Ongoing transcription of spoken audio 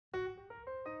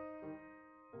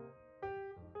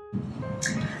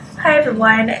Hi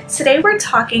everyone, today we're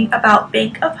talking about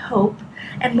Bank of Hope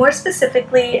and more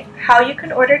specifically how you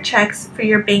can order checks for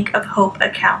your Bank of Hope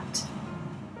account.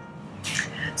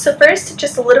 So first,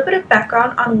 just a little bit of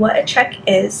background on what a check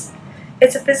is.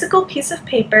 It's a physical piece of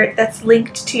paper that's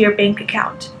linked to your bank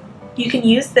account. You can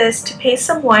use this to pay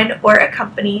someone or a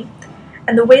company,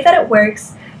 and the way that it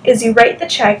works is you write the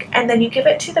check and then you give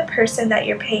it to the person that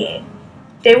you're paying.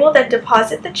 They will then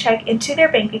deposit the check into their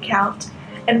bank account,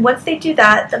 and once they do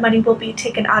that, the money will be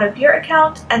taken out of your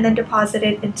account and then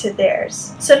deposited into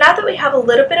theirs. So now that we have a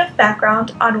little bit of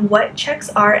background on what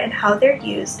checks are and how they're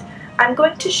used, I'm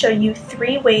going to show you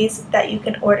 3 ways that you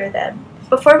can order them.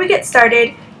 Before we get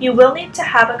started, you will need to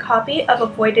have a copy of a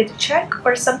voided check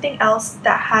or something else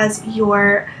that has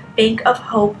your Bank of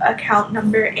Hope account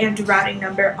number and routing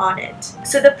number on it.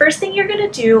 So the first thing you're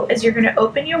going to do is you're going to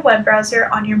open your web browser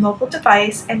on your mobile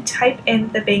device and type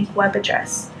in the bank web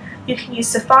address. You can use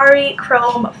Safari,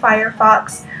 Chrome,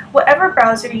 Firefox, whatever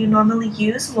browser you normally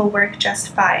use will work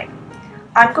just fine.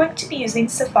 I'm going to be using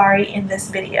Safari in this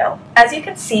video. As you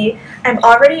can see, I'm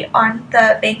already on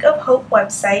the Bank of Hope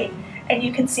website, and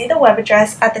you can see the web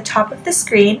address at the top of the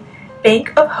screen,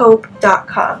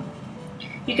 bankofhope.com.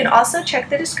 You can also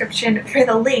check the description for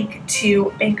the link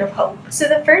to Bank of Hope. So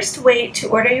the first way to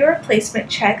order your replacement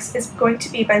checks is going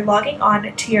to be by logging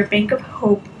on to your Bank of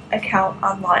Hope account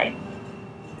online.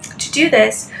 To do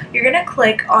this, you're going to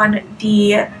click on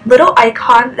the little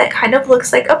icon that kind of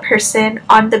looks like a person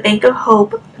on the Bank of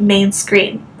Hope main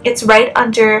screen. It's right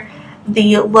under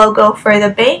the logo for the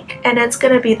bank, and it's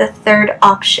going to be the 3rd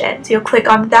option. So you'll click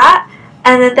on that,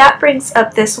 and then that brings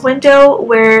up this window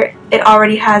where it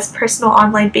already has personal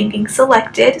online banking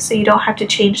selected, so you don't have to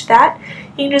change that.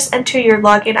 You can just enter your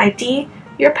login ID,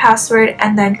 your password,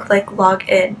 and then click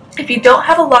login. If you don't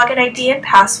have a login ID and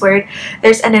password,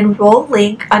 there's an enroll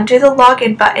link under the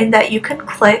login button that you can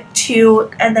click to,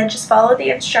 and then just follow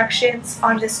the instructions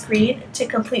on the screen to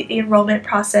complete the enrollment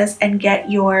process and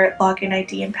get your login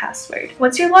ID and password.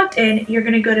 Once you're logged in, you're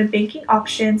going to go to banking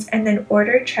options and then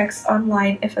order checks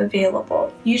online if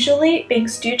available. Usually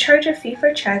banks do charge a fee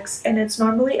for checks, and it's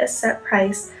normally a set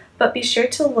price, but be sure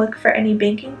to look for any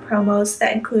banking promos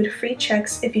that include free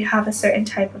checks if you have a certain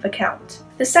type of account.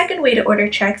 The second way to order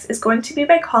checks is going to be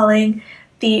by calling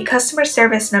the customer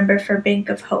service number for Bank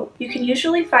of Hope. You can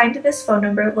usually find this phone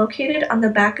number located on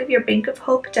the back of your Bank of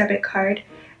Hope debit card,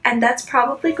 and that's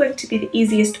probably going to be the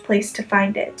easiest place to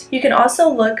find it. You can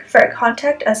also look for a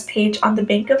Contact Us page on the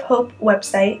Bank of Hope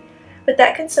website, but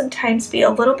that can sometimes be a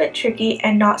little bit tricky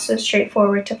and not so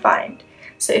straightforward to find.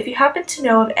 So if you happen to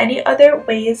know of any other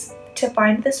ways to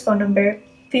find this phone number,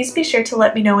 please be sure to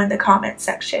let me know in the comments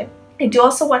section. I do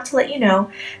also want to let you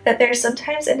know that there's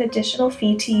sometimes an additional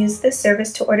fee to use this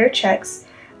service to order checks,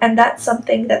 and that's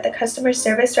something that the customer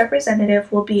service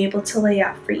representative will be able to lay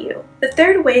out for you. The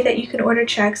third way that you can order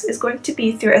checks is going to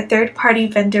be through a third-party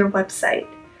vendor website.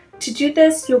 To do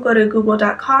this, you'll go to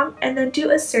google.com and then do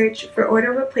a search for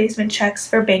order replacement checks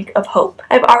for Bank of Hope.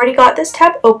 I've already got this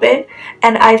tab open,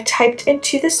 and I've typed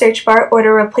into the search bar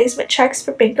order replacement checks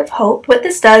for Bank of Hope. What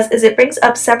this does is it brings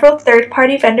up several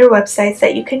third-party vendor websites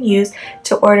that you can use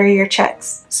to order your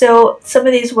checks. So some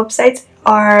of these websites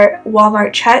are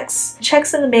Walmart Checks,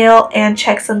 Checks in the Mail, and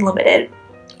Checks Unlimited.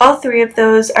 All 3 of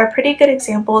those are pretty good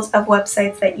examples of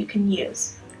websites that you can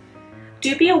use.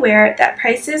 Do be aware that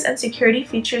prices and security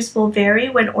features will vary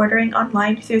when ordering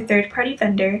online through third-party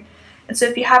vendor, and so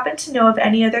if you happen to know of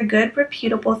any other good,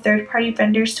 reputable third-party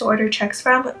vendors to order checks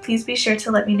from, please be sure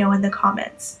to let me know in the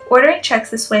comments. Ordering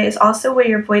checks this way is also where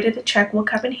your voided check will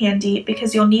come in handy,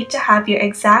 because you'll need to have your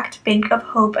exact Bank of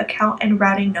Hope account and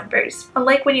routing numbers.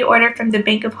 Unlike when you order from the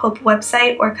Bank of Hope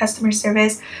website or customer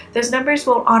service, those numbers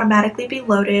won't automatically be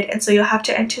loaded, and so you'll have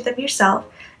to enter them yourself,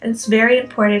 and it's very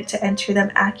important to enter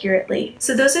them accurately.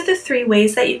 So those are the 3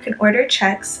 ways that you can order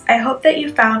checks. I hope that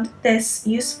you found this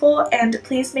useful, and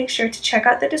please make sure to check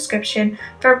out the description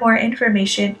for more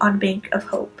information on Bank of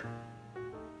Hope.